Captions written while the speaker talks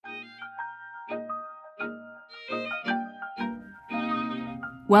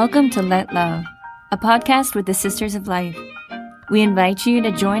Welcome to Let Love, a podcast with the Sisters of Life. We invite you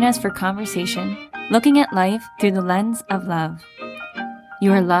to join us for conversation, looking at life through the lens of love.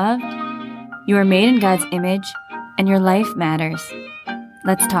 You are loved, you are made in God's image, and your life matters.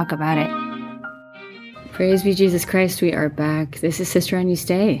 Let's talk about it. Praise be Jesus Christ, we are back. This is Sister Agnus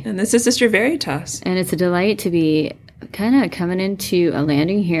Dei. And this is Sister Veritas. And it's a delight to be kind of coming into a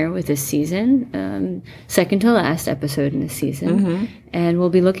landing here with this season, second to last episode in this season. Mm-hmm. And we'll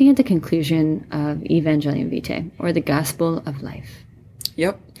be looking at the conclusion of Evangelium Vitae, or the Gospel of Life.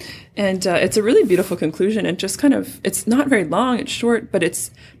 Yep. And it's a really beautiful conclusion, and just kind of, it's not very long, it's short, but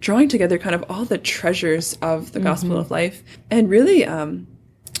it's drawing together kind of all the treasures of the Gospel of Life, and really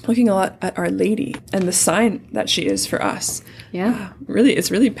looking a lot at Our Lady and the sign that she is for us. Yeah. Really,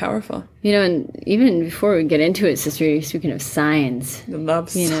 it's really powerful. You know, and even before we get into it, Sister, you're speaking of signs. The love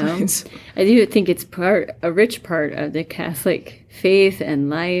signs. I do think it's a rich part of the Catholic faith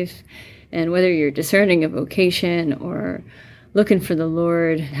and life, and whether you're discerning a vocation or looking for the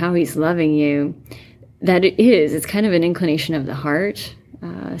Lord, how he's loving you, it's kind of an inclination of the heart,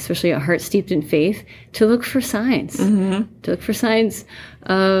 especially a heart steeped in faith, to look for signs, to look for signs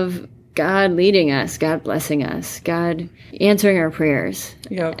of God leading us, God blessing us, God answering our prayers.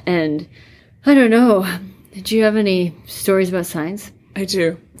 Yep. And I don't know, do you have any stories about signs? I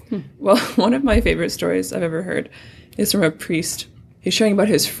do. Well, one of my favorite stories I've ever heard is from a priest. He's sharing about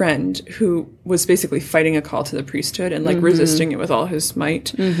his friend who was basically fighting a call to the priesthood and resisting it with all his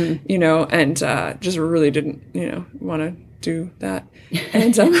might, and just really didn't, want to do that.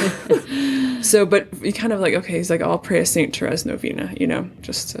 And but he kind of he's like, I'll pray a Saint Therese novena,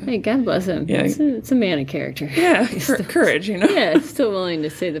 just to... Hey, God bless him. Yeah. It's a man of character. Yeah, courage, Yeah, still willing to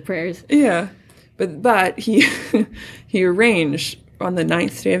say the prayers. Yeah, but he he arranged on the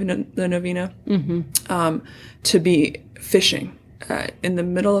 9th day of the novena to be fishing in the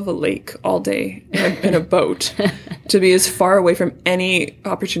middle of a lake all day in a boat, to be as far away from any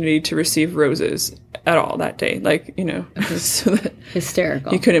opportunity to receive roses at all that day, so that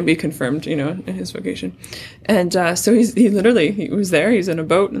hysterical. He couldn't be confirmed, in his vocation. And so he was there. He's in a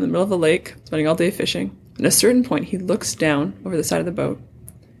boat in the middle of a lake, spending all day fishing. At a certain point, he looks down over the side of the boat,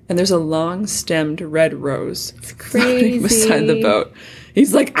 and there's a long-stemmed red rose floating beside the boat.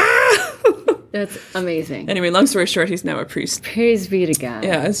 He's like, ah! That's amazing. Anyway, long story short, he's now a priest. Praise be to God.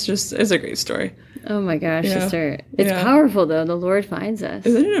 Yeah, it's a great story. Oh my gosh, Sister. It's powerful, though. The Lord finds us.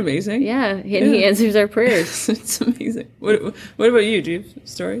 Isn't it amazing? Yeah, and he answers our prayers. It's amazing. What about you? Do you have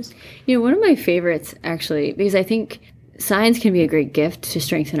stories? One of my favorites, actually, because I think signs can be a great gift to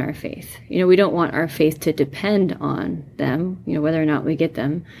strengthen our faith. We don't want our faith to depend on them, whether or not we get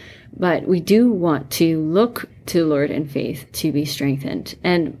them. But we do want to look to the Lord in faith to be strengthened.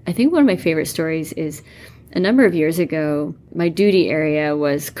 And I think one of my favorite stories is a number of years ago, my duty area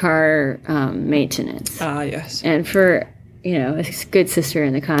was car maintenance. Ah, yes. And for, a good sister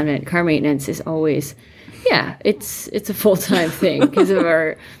in the convent, car maintenance is always, it's a full-time thing because of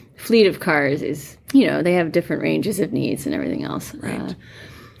our fleet of cars is, they have different ranges of needs and everything else. Right.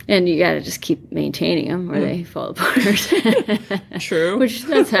 And you got to just keep maintaining them or they fall apart. True. Which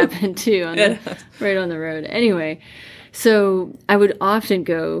that's happened too, right on the road. Anyway, so I would often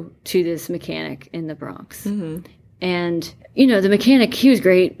go to this mechanic in the Bronx. Mm-hmm. And, the mechanic, he was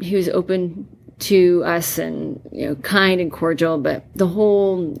great. He was open to us and, kind and cordial. But the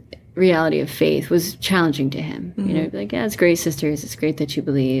whole reality of faith was challenging to him. Mm-hmm. Like, yeah, it's great, sisters. It's great that you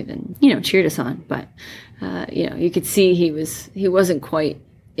believe. And, cheered us on. But, you could see he wasn't quite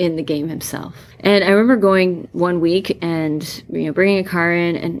in the game himself. And I remember going one week and bringing a car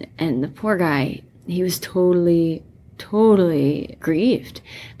in, and the poor guy, he was totally grieved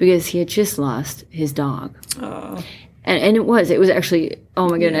because he had just lost his dog. Oh. And it was actually, oh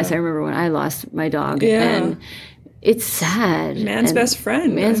my goodness, I remember when I lost my dog. Yeah. And it's sad. Man's best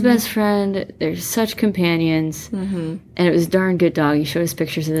friend. Best friend. They're such companions. Mm-hmm. And it was a darn good dog. He showed us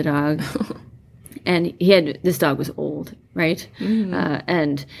pictures of the dog. And this dog was old, right? Mm-hmm.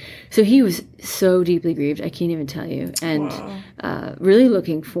 And so he was so deeply grieved, I can't even tell you. And really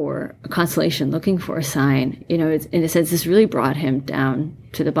looking for a consolation, looking for a sign. It's, in a sense, this really brought him down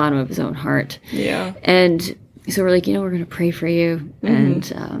to the bottom of his own heart. Yeah. And so we're like, we're going to pray for you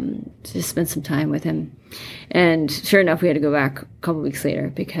and just spend some time with him. And sure enough, we had to go back a couple weeks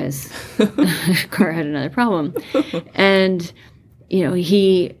later because the car had another problem. And,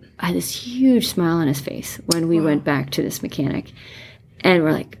 he had this huge smile on his face when we went back to this mechanic. And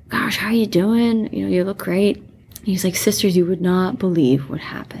we're like, gosh, how are you doing? You look great. He's like, sisters, you would not believe what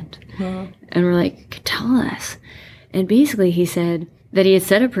happened. And we're like, tell us. And basically he said that he had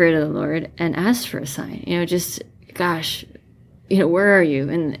said a prayer to the Lord and asked for a sign. Just, gosh, where are you?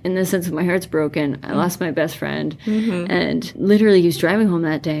 And in the sense of my heart's broken. I lost my best friend. And literally he was driving home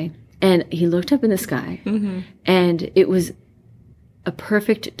that day and he looked up in the sky and it was a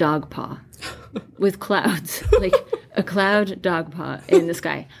perfect dog paw with clouds, like a cloud dog paw in the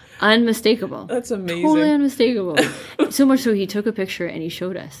sky. Unmistakable. That's amazing. Totally unmistakable. So much so he took a picture and he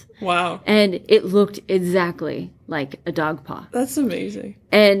showed us. Wow. And it looked exactly like a dog paw. That's amazing.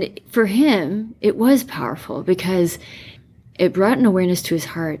 And for him, it was powerful because it brought an awareness to his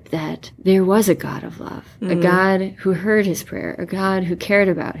heart that there was a God of love, a God who heard his prayer, a God who cared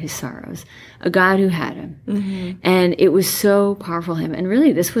about his sorrows, a God who had him. And it was so powerful to him. And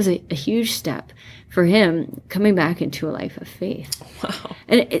really, this was a huge step for him coming back into a life of faith. Wow.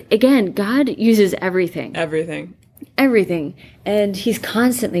 And again, God uses everything. Everything. And he's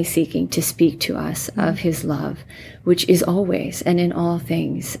constantly seeking to speak to us of his love, which is always and in all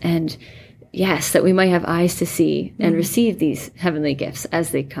things. And yes, that we might have eyes to see and receive these heavenly gifts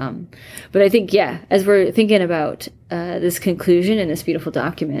as they come. But I think, as we're thinking about this conclusion in this beautiful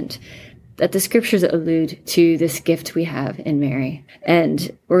document, that the scriptures allude to this gift we have in Mary.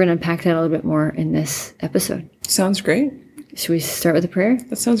 And we're going to unpack that a little bit more in this episode. Sounds great. Should we start with a prayer?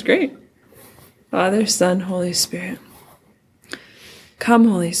 That sounds great. Father, Son, Holy Spirit. Come,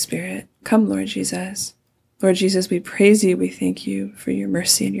 Holy Spirit. Come, Lord Jesus. Lord Jesus, we praise you. We thank you for your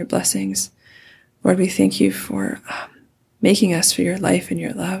mercy and your blessings. Lord, we thank you for making us for your life and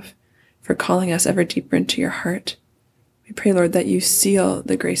your love, for calling us ever deeper into your heart. We pray, Lord, that you seal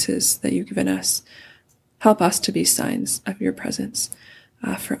the graces that you've given us. Help us to be signs of your presence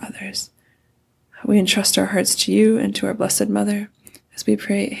for others. We entrust our hearts to you and to our Blessed Mother as we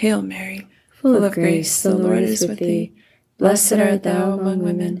pray, Hail Mary, full of grace, the Lord is with thee. Blessed art thou among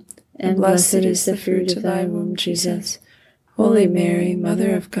women, and blessed is the fruit of thy womb, Jesus. Holy Mary,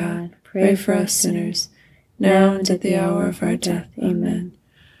 Mother of God, pray for us sinners, now and at the hour of our death. Amen.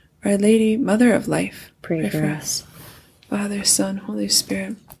 Our Lady, Mother of Life, Pray for us. Father, Son, Holy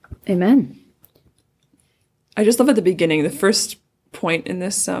Spirit. Amen. I just love at the beginning, the first point in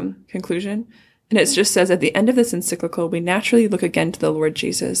this conclusion, and it just says, at the end of this encyclical, we naturally look again to the Lord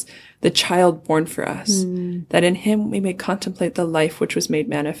Jesus, the child born for us, that in him we may contemplate the life which was made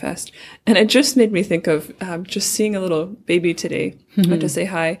manifest. And it just made me think of just seeing a little baby today. I went to say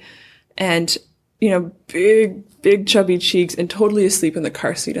hi, and big chubby cheeks and totally asleep in the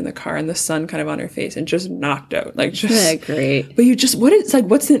car seat in the car, and the sun kind of on her face and just knocked out, like just great. But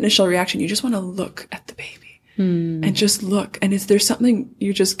what's the initial reaction? You just want to look at the baby and just look, and there's something,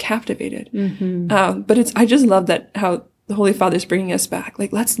 you're just captivated. But I just love that how the Holy Father's bringing us back.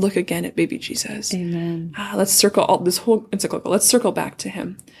 Like, let's look again at baby Jesus. Amen. Let's circle this whole encyclical. Let's circle back to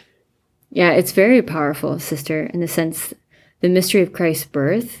him. Yeah, it's very powerful, sister, in the sense the mystery of Christ's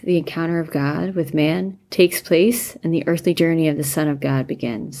birth, the encounter of God with man, takes place, and the earthly journey of the Son of God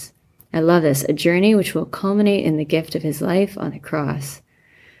begins. I love this, a journey which will culminate in the gift of his life on the cross.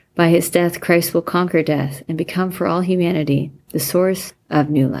 By his death, Christ will conquer death and become for all humanity the source of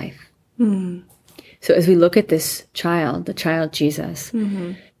new life. So as we look at this child, the child Jesus,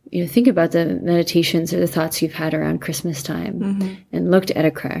 think about the meditations or the thoughts you've had around Christmas time and looked at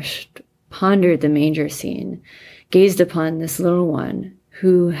a creche, pondered the manger scene, gazed upon this little one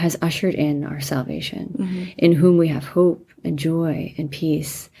who has ushered in our salvation, in whom we have hope and joy and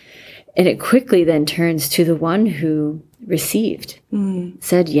peace. And it quickly then turns to the one who received,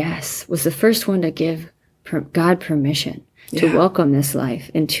 said yes, was the first one to give God permission to welcome this life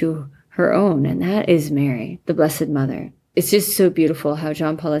into her own. And that is Mary, the Blessed Mother. It's just so beautiful how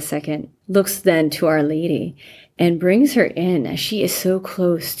John Paul II looks then to Our Lady and brings her in, as she is so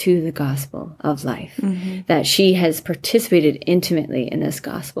close to the gospel of life, that she has participated intimately in this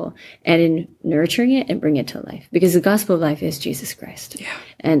gospel and in nurturing it and bring it to life. Because the gospel of life is Jesus Christ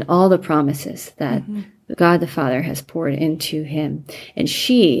and all the promises that God the Father has poured into him. And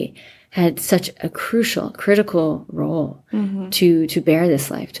she had such a critical role to bear this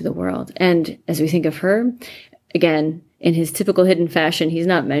life to the world. And as we think of her, again, in his typical hidden fashion, he's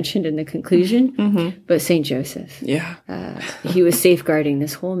not mentioned in the conclusion, but Saint Joseph. He was safeguarding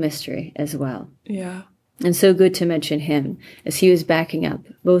this whole mystery as well. And so good to mention him as he was backing up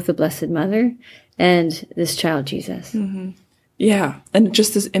both the Blessed Mother and this child Jesus. And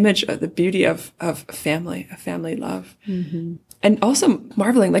just this image of the beauty of family, of family love. And also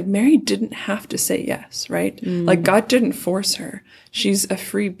marveling, like Mary didn't have to say yes, right? Like God didn't force her. She's a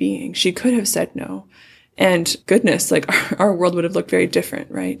free being. She could have said no. And goodness, like our world would have looked very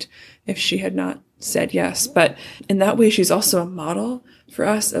different, right? If she had not said yes. But in that way, she's also a model for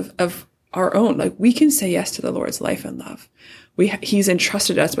us of our own. Like we can say yes to the Lord's life and love. he's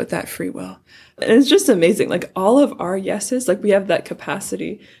entrusted us with that free will. And it's just amazing. Like all of our yeses, like we have that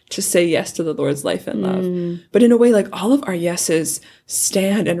capacity to say yes to the Lord's life and love. But in a way, like all of our yeses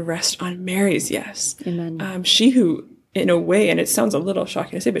stand and rest on Mary's yes. Amen. She who, in a way, and it sounds a little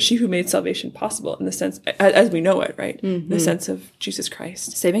shocking to say, but she who made salvation possible in the sense, as we know it, right? The sense of Jesus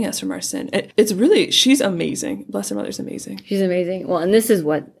Christ saving us from our sin. It's really, she's amazing. Blessed Mother's amazing. She's amazing. Well, and this is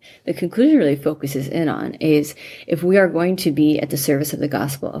what the conclusion really focuses in on, is if we are going to be at the service of the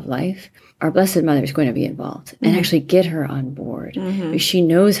gospel of life, our Blessed Mother is going to be involved and actually get her on board. She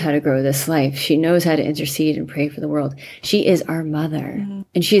knows how to grow this life. She knows how to intercede and pray for the world. She is our mother.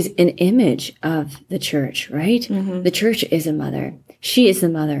 And she's an image of the church, right? The church is a mother. She is the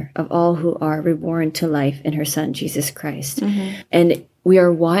mother of all who are reborn to life in her Son, Jesus Christ. And we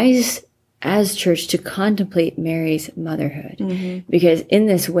are wise as church to contemplate Mary's motherhood, because in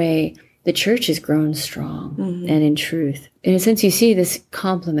this way, the church has grown strong and in truth. In a sense, you see this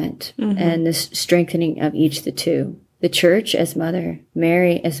complement and this strengthening of each the two. The church as mother,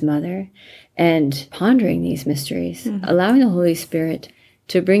 Mary as mother, and pondering these mysteries, allowing the Holy Spirit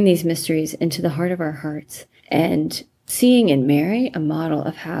to bring these mysteries into the heart of our hearts, and seeing in Mary a model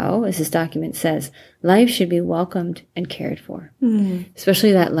of how, as this document says, life should be welcomed and cared for,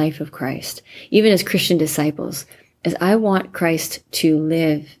 especially that life of Christ. Even as Christian disciples, as I want Christ to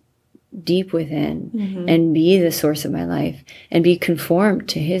live deep within and be the source of my life and be conformed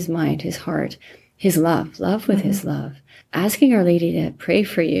to his mind, his heart, his love with his love. Asking Our Lady to pray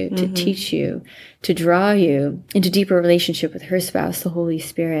for you, to teach you, to draw you into deeper relationship with her spouse, the Holy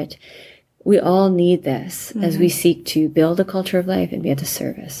Spirit. We all need this as we seek to build a culture of life and be at the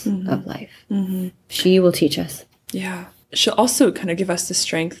service of life. She will teach us. Yeah. She'll also kind of give us the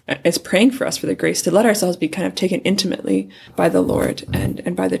strength, as praying for us for the grace to let ourselves be kind of taken intimately by the Lord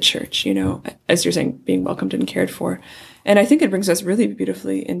and by the church, you know, as you're saying, being welcomed and cared for. And I think it brings us really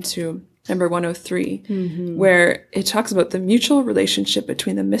beautifully into number 103, where it talks about the mutual relationship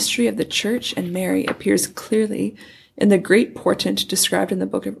between the mystery of the church and Mary appears clearly in the great portent described in the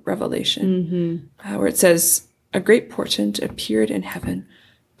book of Revelation, where it says, "A great portent appeared in heaven,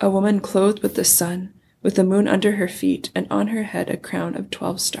 a woman clothed with the sun, with the moon under her feet, and on her head a crown of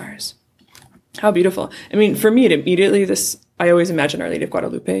 12 stars. How beautiful. I mean, for me, it immediately, I always imagine Our Lady of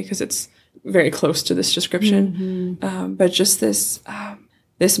Guadalupe, because it's very close to this description. But just this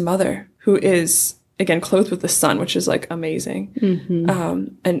mother who is, again, clothed with the sun, which is like amazing,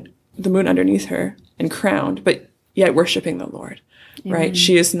 and the moon underneath her, and crowned, but yet worshiping the Lord, right?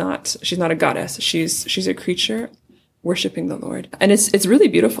 She's not a goddess. She's a creature worshiping the Lord. And it's really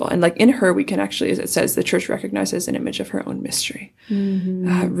beautiful. And like in her, we can actually, as it says, the church recognizes an image of her own mystery.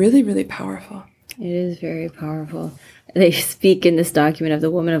 Really, really powerful. It is very powerful. They speak in this document of the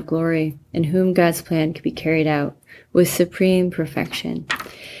woman of glory in whom God's plan could be carried out with supreme perfection.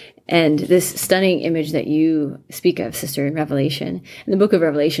 And this stunning image that you speak of, sister, in Revelation, and the book of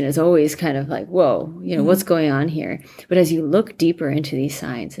Revelation is always kind of like, whoa, you know, what's going on here? But as you look deeper into these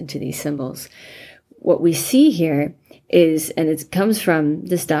signs, into these symbols, what we see here is, and it comes from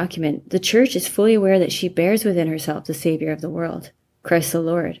this document, the church is fully aware that she bears within herself the Savior of the world, Christ the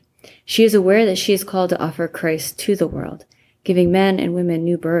Lord. She is aware that she is called to offer Christ to the world, giving men and women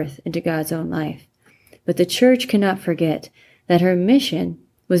new birth into God's own life. But the church cannot forget that her mission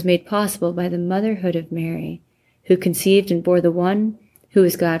was made possible by the motherhood of Mary, who conceived and bore the one who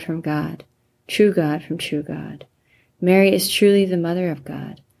is God from God, true God from true God. Mary is truly the mother of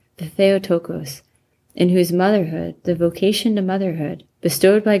God, the Theotokos, in whose motherhood, the vocation to motherhood,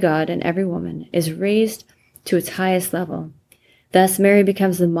 bestowed by God on every woman, is raised to its highest level. Thus, Mary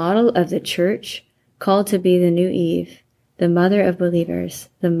becomes the model of the church, called to be the new Eve, the mother of believers,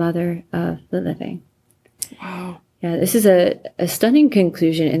 the mother of the living. Wow. Yeah, this is a stunning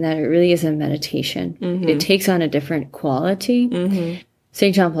conclusion in that it really is a meditation. It takes on a different quality.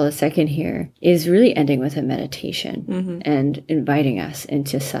 St. John Paul II here is really ending with a meditation and inviting us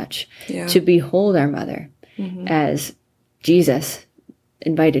into such, to behold our mother as Jesus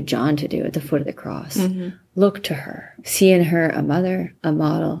invited John to do at the foot of the cross. Look to her, see in her a mother, a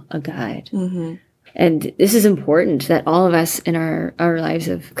model, a guide. And this is important that all of us in our lives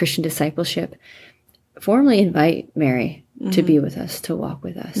of Christian discipleship formally invite Mary to be with us, to walk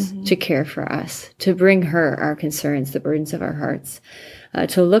with us, to care for us, to bring her our concerns, the burdens of our hearts,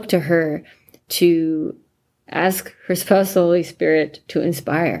 to look to her, to ask her spouse, the Holy Spirit, to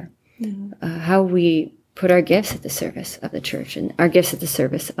inspire how we put our gifts at the service of the church and our gifts at the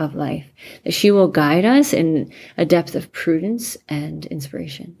service of life, that she will guide us in a depth of prudence and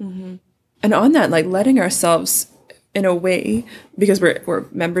inspiration. And on that, like letting ourselves in a way, because we're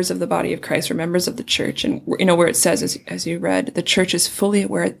members of the body of Christ, we're members of the church, and where it says, as you read, the church is fully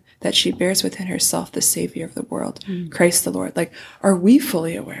aware that she bears within herself the Savior of the world, Christ the Lord. Like, are we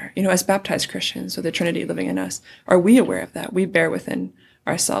fully aware? As baptized Christians with the Trinity living in us, are we aware of that? We bear within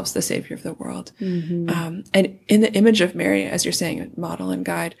ourselves the Savior of the world. And in the image of Mary, as you're saying, model and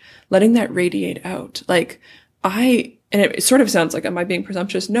guide, letting that radiate out. Like, and it sort of sounds like, am I being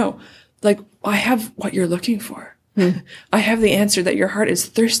presumptuous? No. Like, I have what you're looking for. I have the answer that your heart is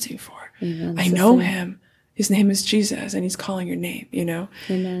thirsting for. Amen, I know him. His name is Jesus, and he's calling your name,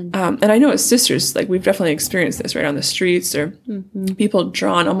 Amen. And I know as sisters, like, we've definitely experienced this right on the streets, or people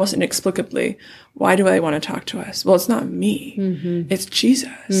drawn almost inexplicably. Why do they want to talk to us? Well, it's not me. It's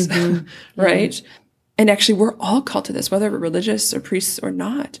Jesus, right? And actually, we're all called to this, whether we're religious or priests or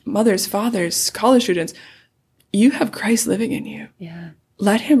not. Mothers, fathers, college students, you have Christ living in you. Yeah.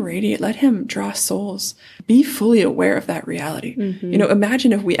 Let him radiate, let him draw souls. Be fully aware of that reality.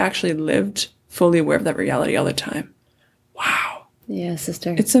 Imagine if we actually lived fully aware of that reality all the time. Wow. Yeah,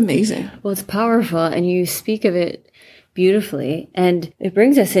 sister. It's amazing. Well, it's powerful, and you speak of it beautifully. And it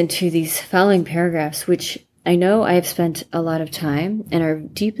brings us into these following paragraphs, which I know I have spent a lot of time and are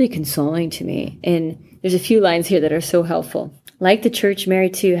deeply consoling to me. And there's a few lines here that are so helpful. Like the church,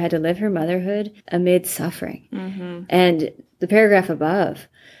 Mary too had to live her motherhood amid suffering. And the paragraph above,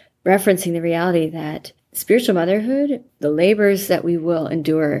 referencing the reality that spiritual motherhood, the labors that we will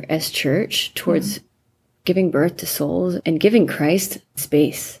endure as church towards giving birth to souls and giving Christ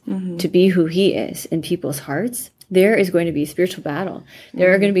space to be who he is in people's hearts, there is going to be spiritual battle.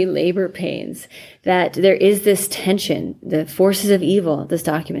 There are going to be labor pains, that there is this tension. The forces of evil, this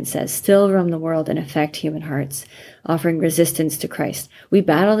document says, still roam the world and affect human hearts, offering resistance to Christ. We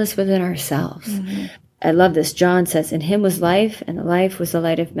battle this within ourselves. I love this. John says, in him was life, and the life was the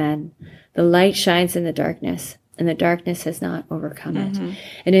light of men. The light shines in the darkness, and the darkness has not overcome it.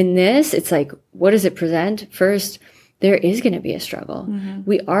 And in this, it's like, what does it present? First, there is going to be a struggle.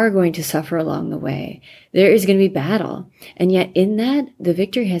 We are going to suffer along the way. There is going to be battle. And yet in that, the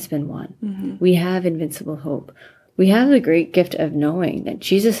victory has been won. We have invincible hope. We have the great gift of knowing that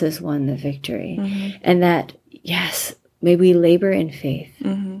Jesus has won the victory. And that, yes, may we labor in faith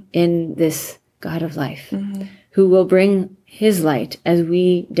in this God of life, who will bring his light as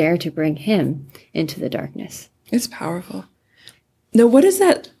we dare to bring him into the darkness. It's powerful. Now, what does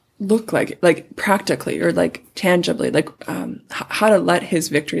that look like practically, or like tangibly, like how to let his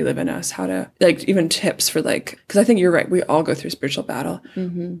victory live in us, how to, like, even tips for, like, because I think you're right, we all go through spiritual battle.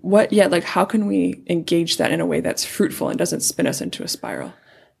 How can we engage that in a way that's fruitful and doesn't spin us into a spiral?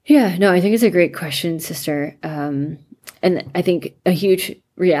 Yeah, no, I think it's a great question, sister. And I think a huge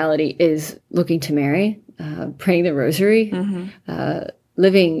reality is looking to Mary, praying the rosary,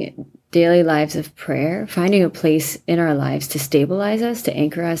 living daily lives of prayer, finding a place in our lives to stabilize us, to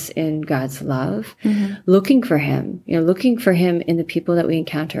anchor us in God's love, looking for him, looking for him in the people that we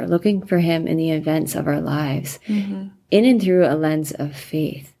encounter, looking for him in the events of our lives, in and through a lens of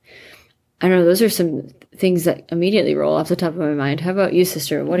faith. I don't know, those are some things that immediately roll off the top of my mind. How about you,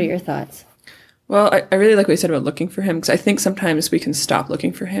 sister? What are your thoughts? Well, I really like what you said about looking for him, because I think sometimes we can stop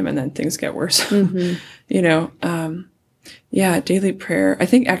looking for him and then things get worse. Daily prayer. I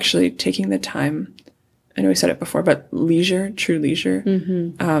think actually taking the time, I know we said it before, but leisure, true leisure,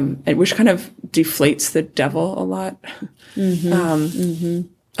 and which kind of deflates the devil a lot.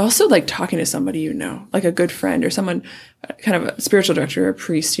 Also, like talking to somebody, like a good friend or someone, kind of a spiritual director or a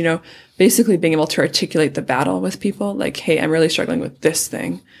priest, basically being able to articulate the battle with people. Like, hey, I'm really struggling with this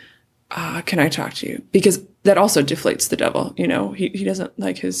thing. Can I talk to you? Because that also deflates the devil. He doesn't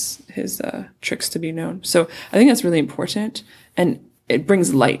like his tricks to be known. So I think that's really important. And it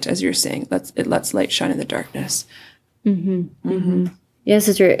brings light, as you're saying. It lets light shine in the darkness. Yes,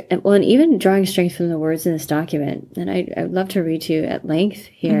 sister. Well, and even drawing strength from the words in this document, and I would love to read to you at length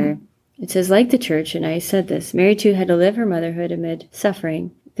here. It says, like the church, and I said this, Mary too had to live her motherhood amid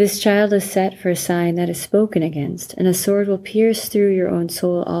suffering. This child is set for a sign that is spoken against, and a sword will pierce through your own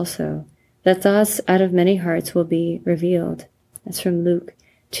soul also. That thoughts out of many hearts will be revealed. That's from Luke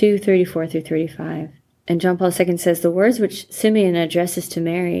 2:34-35. And John Paul II says, the words which Simeon addresses to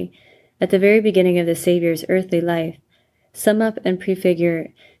Mary at the very beginning of the Savior's earthly life sum up and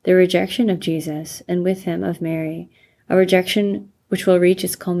prefigure the rejection of Jesus, and with him of Mary, a rejection which will reach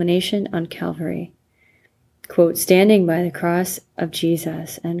its culmination on Calvary. Quote, standing by the cross of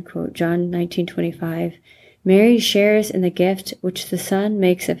Jesus, end quote, John 19:25, Mary shares in the gift which the Son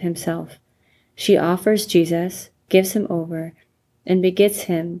makes of himself. She offers Jesus, gives him over, and begets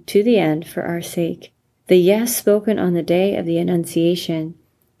him to the end for our sake. The yes spoken on the day of the Annunciation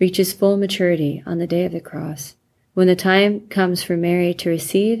reaches full maturity on the day of the cross. when the time comes for Mary to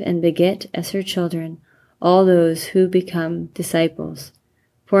receive and beget as her children all those who become disciples,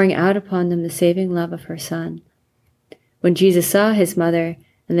 pouring out upon them the saving love of her Son. When Jesus saw his mother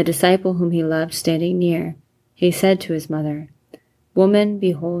and the disciple whom he loved standing near, he said to his mother, "Woman,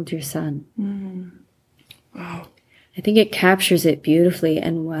 behold your son." Wow. I think it captures it beautifully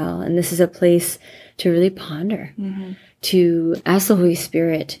and well. And this is a place to really ponder, to ask the Holy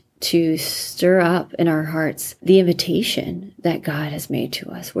Spirit to stir up in our hearts the invitation that God has made to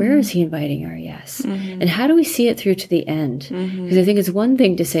us. Where is he inviting our yes? And how do we see it through to the end? Because I think it's one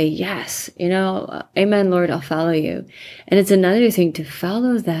thing to say, yes, amen, Lord, I'll follow you. And it's another thing to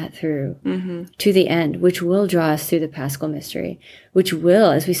follow that through to the end, which will draw us through the Paschal mystery, which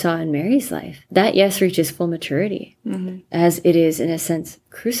will, as we saw in Mary's life, that yes reaches full maturity as it is, in a sense,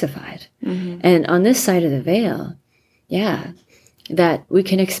 crucified. And on this side of the veil, that we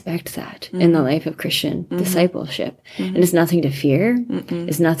can expect that in the life of Christian discipleship. And it's nothing to fear.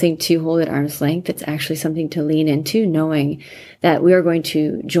 It's nothing to hold at arm's length. It's actually something to lean into, knowing that we are going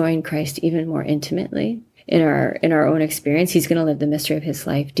to join Christ even more intimately in our own experience. He's going to live the mystery of his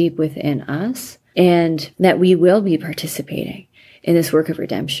life deep within us, and that we will be participating in this work of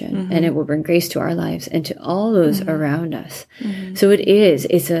redemption, and it will bring grace to our lives and to all those around us. So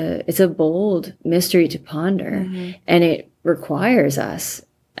it's a bold mystery to ponder, and it requires us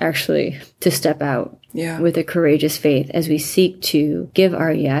actually to step out with a courageous faith as we seek to give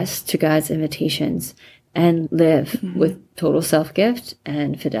our yes to God's invitations and live with total self-gift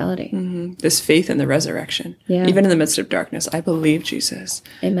and fidelity. This faith in the resurrection. Even in the midst of darkness, I believe, Jesus,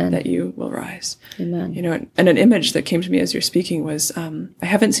 Amen, that you will rise. Amen. And an image that came to me as you're speaking was, I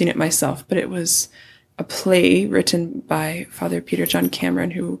haven't seen it myself, but it was a play written by Father Peter John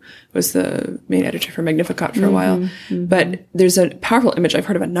Cameron, who was the main editor for Magnificat for a while. But there's a powerful image I've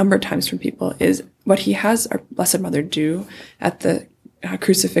heard of a number of times from people, is what he has our Blessed Mother do at the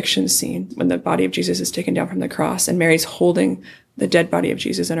crucifixion scene, when the body of Jesus is taken down from the cross and Mary's holding the dead body of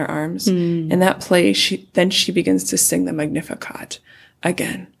Jesus in her arms. In that play, she begins to sing the Magnificat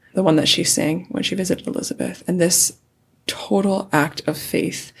again, the one that she sang when she visited Elizabeth. And this total act of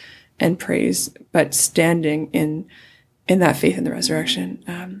faith and praise, but standing in that faith in the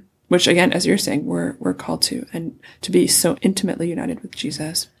resurrection, which again, as you're saying, we're called to, and to be so intimately united with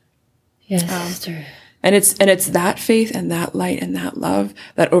Jesus. Yes, sister. And it's that faith and that light and that love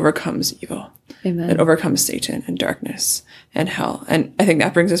that overcomes evil. Amen. That overcomes Satan and darkness and hell. And I think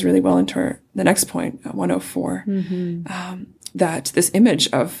that brings us really well into the next point, 104. That this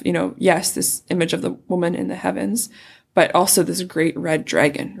image of, this image of the woman in the heavens, but also this great red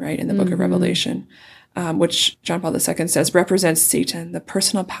dragon, right, in the book of Revelation, which John Paul II says represents Satan, the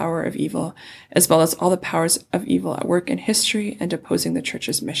personal power of evil, as well as all the powers of evil at work in history and opposing the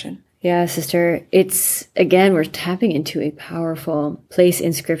church's mission. Yeah, sister, it's, again, we're tapping into a powerful place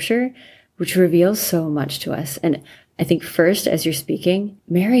in Scripture, which reveals so much to us. And I think first, as you're speaking,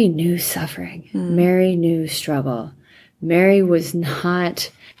 Mary knew suffering. Mary knew struggle. Mary was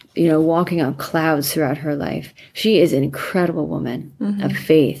not walking on clouds throughout her life. She is an incredible woman of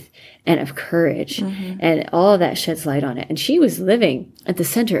faith and of courage, and all of that sheds light on it. And she was living at the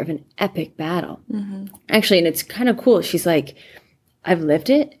center of an epic battle. Actually, and it's kind of cool. She's like, I've lived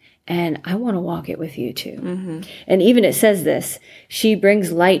it, and I want to walk it with you too. And even it says this, she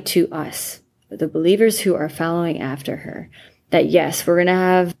brings light to us, the believers who are following after her, that yes, we're going to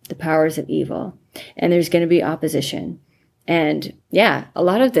have the powers of evil, and there's going to be opposition. And a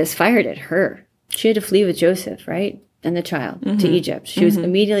lot of this fired at her. She had to flee with Joseph, right? And the child to Egypt. She was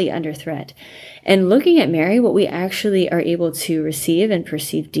immediately under threat. And looking at Mary, what we actually are able to receive and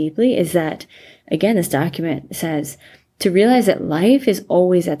perceive deeply is that, again, this document says, to realize that life is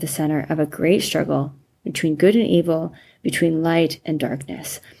always at the center of a great struggle between good and evil, between light and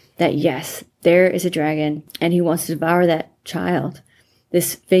darkness. That yes, there is a dragon, and he wants to devour that child,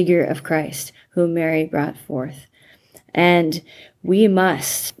 this figure of Christ whom Mary brought forth. And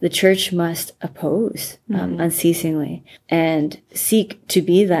the church must oppose unceasingly and seek to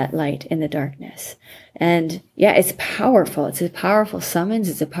be that light in the darkness. And it's powerful. It's a powerful summons.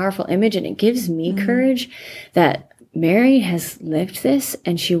 It's a powerful image. And it gives me courage that Mary has lived this,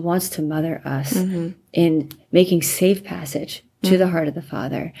 and she wants to mother us in making safe passage to the heart of the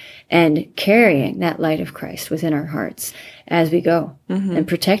Father and carrying that light of Christ within our hearts. as we go and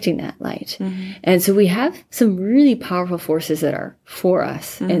protecting that light. And so we have some really powerful forces that are for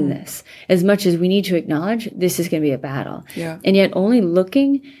us in this, as much as we need to acknowledge this is going to be a battle. Yeah. And yet only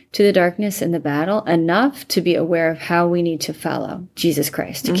looking to the darkness and the battle enough to be aware of how we need to follow Jesus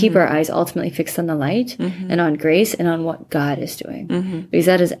Christ, to keep our eyes ultimately fixed on the light and on grace and on what God is doing. Because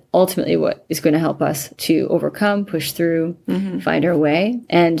that is ultimately what is going to help us to overcome, push through, find our way,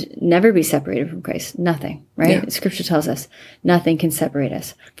 and never be separated from Christ. Nothing, right? Yeah. Scripture tells us nothing can separate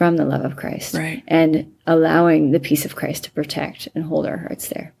us from the love of Christ. Right. And allowing the peace of Christ to protect and hold our hearts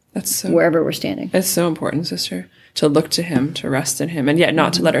there, That's so wherever we're standing. It's so important, sister, to look to him, to rest in him, and yet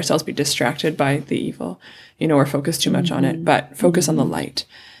not to let ourselves be distracted by the evil, or focus too much on it, but focus on the light.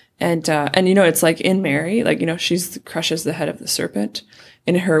 And it's like in Mary, like, she crushes the head of the serpent.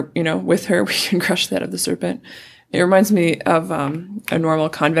 In her, with her, we can crush the head of the serpent. It reminds me of a normal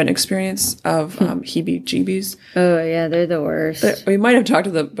convent experience of heebie-jeebies. Oh, yeah, they're the worst. We might have talked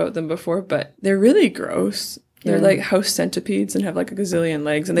about them before, but they're really gross. They're like house centipedes and have like a gazillion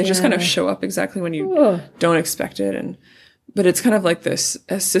legs, and they just kind of show up exactly when you don't expect it. But it's kind of like this,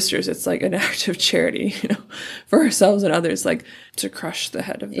 as sisters, it's like an act of charity, for ourselves and others, like to crush the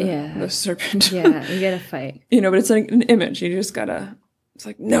head of the serpent. Yeah, you gotta fight. But it's like an image. You just gotta, it's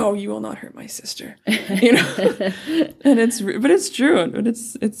like, no, you will not hurt my sister. And but it's true. And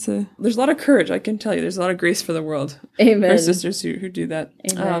it's there's a lot of courage, I can tell you. There's a lot of grace for the world. Amen. For sisters who do that.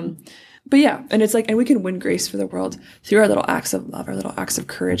 Amen. But yeah, and it's like, and we can win grace for the world through our little acts of love, our little acts of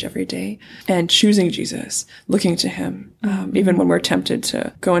courage every day, and choosing Jesus, looking to him, even when we're tempted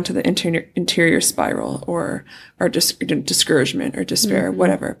to go into the interior spiral or discouragement or despair,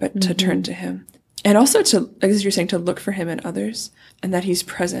 whatever, but to turn to him. And also to, as you're saying, to look for him in others and that he's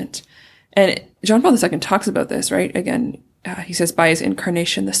present. And John Paul II talks about this, right? Again, he says, by his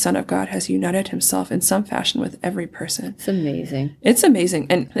incarnation, the Son of God has united himself in some fashion with every person. It's amazing. It's amazing.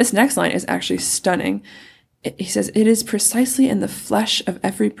 And this next line is actually stunning. He says, it is precisely in the flesh of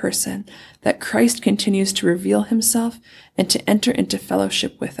every person that Christ continues to reveal himself and to enter into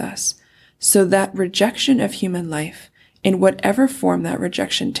fellowship with us. So that rejection of human life, in whatever form that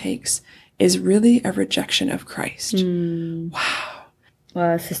rejection takes, is really a rejection of Christ. Wow.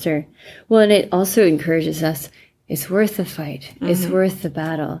 Wow, sister. Well, and it also encourages us, it's worth the fight. It's worth the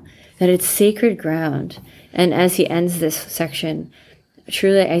battle, that it's sacred ground. And as he ends this section,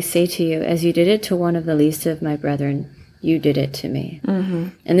 truly I say to you, as you did it to one of the least of my brethren, you did it to me.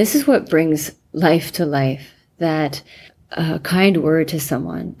 And this is what brings life to life, that a kind word to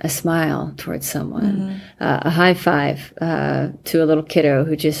someone, a smile towards someone, a high five to a little kiddo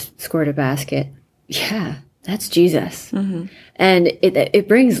who just scored a basket. Yeah, that's Jesus. And it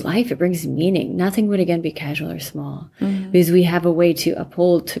brings life, it brings meaning. Nothing would again be casual or small, because we have a way to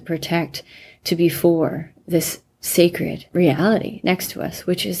uphold, to protect, to be for this sacred reality next to us,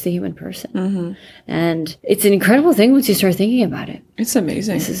 which is the human person. And it's an incredible thing once you start thinking about it. It's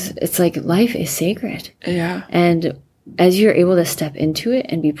amazing. It's like life is sacred. Yeah. And as you're able to step into it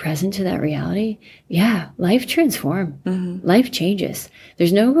and be present to that reality, life transforms. Life changes.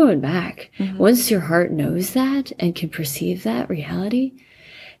 There's no going back. Once your heart knows that and can perceive that reality,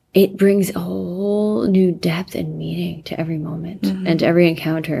 it brings a whole new depth and meaning to every moment and to every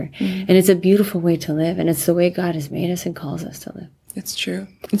encounter. And it's a beautiful way to live. And it's the way God has made us and calls us to live. It's true.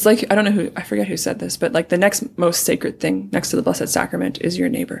 It's like, I forget who said this, but like the next most sacred thing next to the Blessed Sacrament is your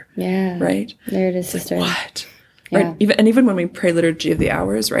neighbor. Yeah. Right? There it is, sister. What? Yeah. Right? Even when we pray Liturgy of the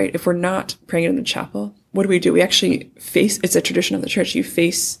Hours, right? If we're not praying it in the chapel, what do? We actually it's a tradition of the church. You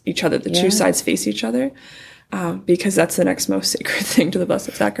face each other. The two sides face each other. Because that's the next most sacred thing to the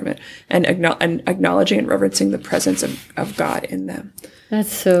Blessed Sacrament, and acknowledging and reverencing the presence of God in them.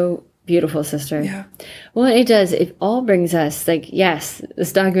 That's so beautiful, sister. Yeah. Well, it does. It all brings us, yes,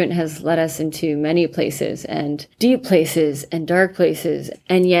 this document has led us into many places and deep places and dark places.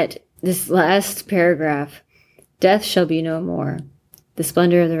 And yet this last paragraph, death shall be no more, the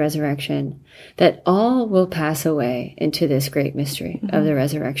splendor of the resurrection, that all will pass away into this great mystery of the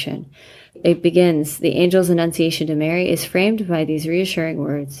resurrection. It begins, the angel's annunciation to Mary is framed by these reassuring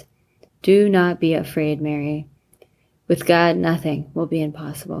words. Do not be afraid, Mary. With God, nothing will be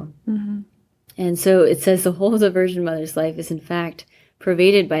impossible. And so it says the whole of the Virgin Mother's life is in fact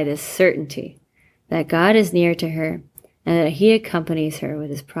pervaded by this certainty that God is near to her and that he accompanies her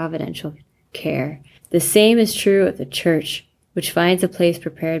with his providential care. The same is true of the Church, which finds a place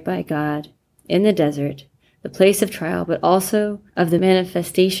prepared by God in the desert, the place of trial, but also of the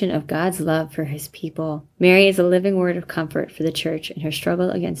manifestation of God's love for his people. Mary is a living word of comfort for the Church in her struggle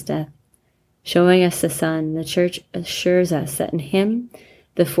against death. Showing us the Son, the Church assures us that in him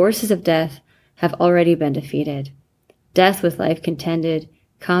the forces of death have already been defeated. Death with life contended,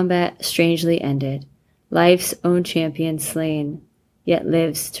 combat strangely ended. Life's own champion slain, yet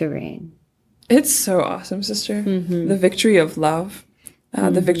lives to reign. It's so awesome, sister. The victory of love,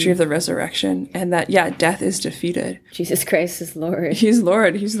 the victory of the resurrection, and that, death is defeated. Jesus Christ is Lord. He's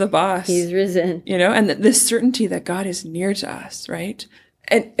Lord. He's the boss. He's risen. You know, and this certainty that God is near to us, right?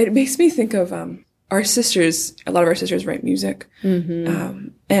 And it makes me think of our sisters. A lot of our sisters write music.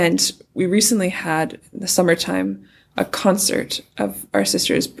 And we recently had, in the summertime, a concert of our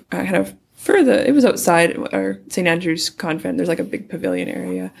sisters kind of it was outside our St. Andrew's convent. There's like a big pavilion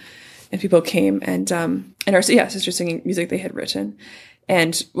area. And people came and our sisters singing music they had written.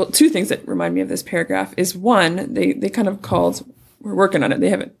 And, well, two things that remind me of this paragraph is, one, they kind of called, we're working on it. We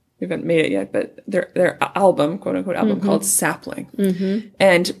haven't made it yet, but their album, quote unquote album, called Sapling.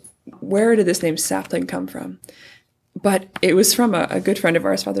 And where did this name Sapling come from? But it was from a good friend of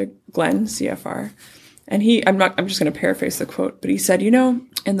ours, Father Glenn, CFR. And I'm just going to paraphrase the quote, but he said, you know,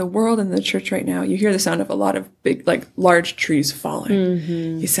 in the world and the church right now, you hear the sound of a lot of big, like large trees falling.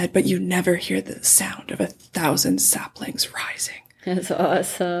 He said, but you never hear the sound of 1,000 saplings rising. That's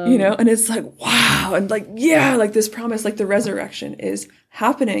awesome. You know, and it's like, wow. And like, like this promise, like the resurrection is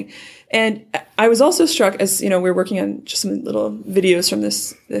happening. And I was also struck as, you know, we're working on just some little videos from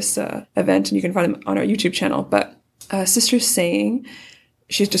this event, and you can find them on our YouTube channel. But sister's saying,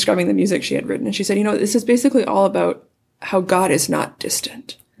 she's describing the music she had written. And she said, you know, this is basically all about how God is not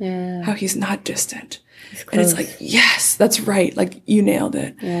distant. Yeah. How he's not distant. And it's like, yes, that's right. Like, you nailed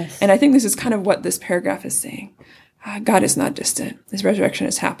it. Yes. And I think this is kind of what this paragraph is saying. God is not distant. His resurrection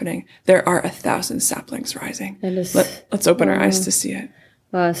is happening. There are 1,000 saplings rising. Let's open our eyes to see it.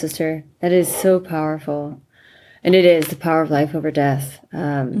 Wow, sister. That is so powerful. And it is the power of life over death.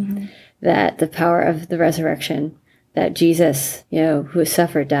 That the power of the resurrection, that Jesus, you know, who has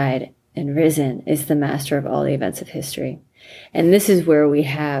suffered, died, and risen, is the master of all the events of history. And this is where we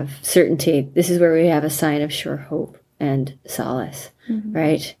have certainty. This is where we have a sign of sure hope and solace,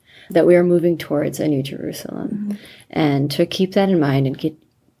 right? That we are moving towards a new Jerusalem. And to keep that in mind and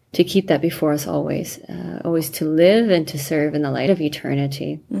to keep that before us always to live and to serve in the light of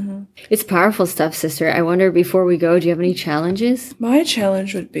eternity. It's powerful stuff, sister. I wonder, before we go, do you have any challenges? My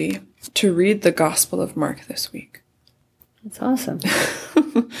challenge would be to read the Gospel of Mark this week. That's awesome.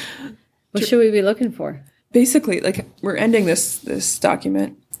 What should we be looking for? Basically, like, we're ending this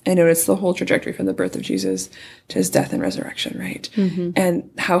document, and it's the whole trajectory from the birth of Jesus to his death and resurrection, right? And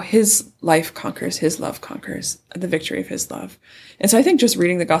how his life conquers, his love conquers, the victory of his love. And so I think just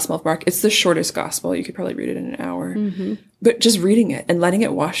reading the Gospel of Mark, it's the shortest gospel. You could probably read it in an hour. But just reading it and letting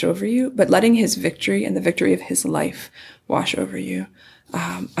it wash over you, but letting his victory and the victory of his life wash over you,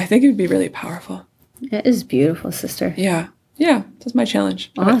 I think it would be really powerful. It is beautiful, sister. Yeah, that's my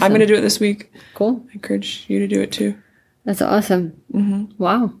challenge. Awesome. I'm going to do it this week. Cool. I encourage you to do it too. That's awesome.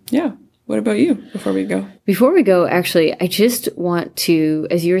 Wow. Yeah. What about you before we go? Before we go, actually, I just want to,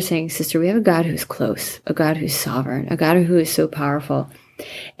 as you were saying, sister, we have a God who's close, a God who's sovereign, a God who is so powerful.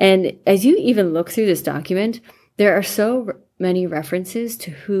 And as you even look through this document, there are so many references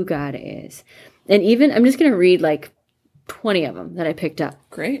to who God is. And even, I'm just going to read like 20 of them that I picked up.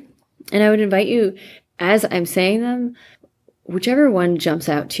 Great. And I would invite you, as I'm saying them, whichever one jumps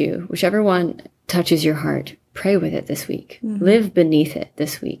out to you, whichever one touches your heart, pray with it this week. Live beneath it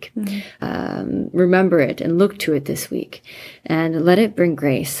this week. Remember it and look to it this week. And let it bring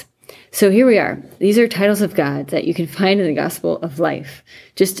grace. So here we are. These are titles of God that you can find in the Gospel of Life.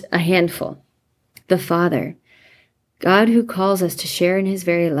 Just a handful. The Father. God who calls us to share in his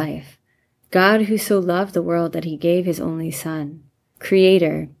very life. God who so loved the world that he gave his only Son.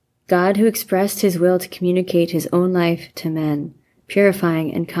 Creator. God who expressed his will to communicate his own life to men,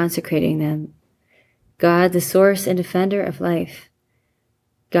 purifying and consecrating them. God, the source and defender of life.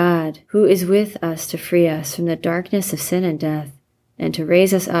 God, who is with us to free us from the darkness of sin and death, and to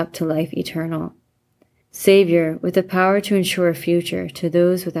raise us up to life eternal. Savior, with the power to ensure a future to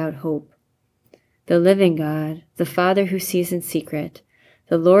those without hope. The living God, the Father who sees in secret,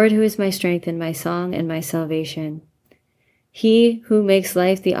 the Lord who is my strength and my song and my salvation. He who makes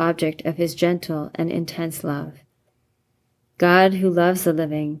life the object of his gentle and intense love. God who loves the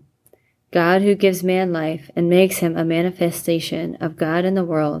living. God who gives man life and makes him a manifestation of God in the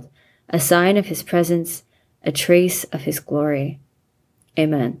world, a sign of his presence, a trace of his glory.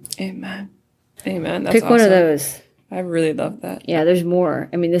 Amen. Amen. That's Pick awesome. one of those. I really love that. Yeah, there's more.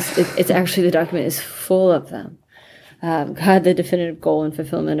 I mean, it's actually, the document is full of them. God, the definitive goal and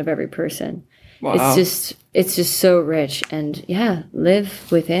fulfillment of every person. Wow. It's just so rich, and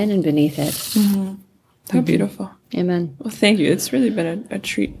live within and beneath it. How beautiful. Amen. Well, thank you. It's really been a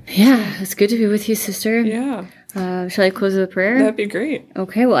treat. Yeah, it's good to be with you, sister. Yeah. Shall I close with a prayer? That'd be great.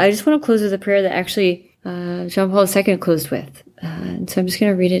 Okay, well, I just want to close with a prayer that actually John Paul II closed with. And so I'm just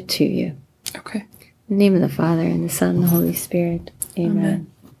going to read it to you. Okay. In the name of the Father, and the Son, and the Holy Spirit.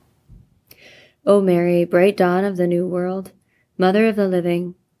 Amen. O Mary, bright dawn of the new world, Mother of the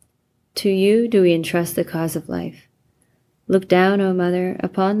living, to you do we entrust the cause of life. Look down, O Mother,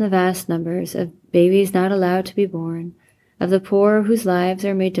 upon the vast numbers of babies not allowed to be born, of the poor whose lives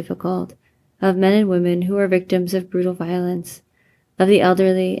are made difficult, of men and women who are victims of brutal violence, of the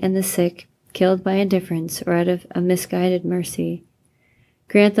elderly and the sick, killed by indifference or out of a misguided mercy.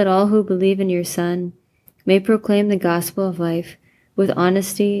 Grant that all who believe in your Son may proclaim the gospel of life with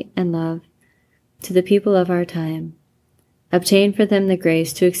honesty and love to the people of our time. Obtain for them the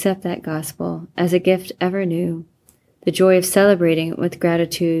grace to accept that gospel as a gift ever new, the joy of celebrating it with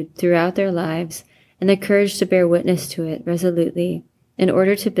gratitude throughout their lives, and the courage to bear witness to it resolutely in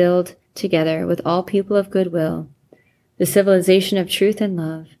order to build together with all people of goodwill the civilization of truth and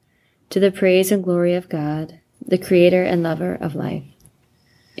love, to the praise and glory of God, the Creator and Lover of life.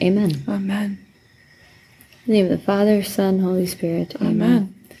 Amen. Amen. In the name of the Father, Son, Holy Spirit.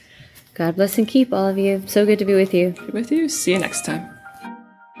 Amen. God bless and keep all of you. So good to be with you. Be with you. See you next time.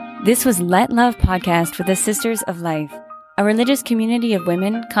 This was Let Love Podcast with the Sisters of Life, a religious community of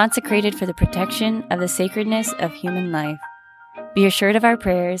women consecrated for the protection of the sacredness of human life. Be assured of our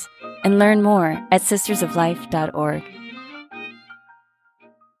prayers and learn more at sistersoflife.org.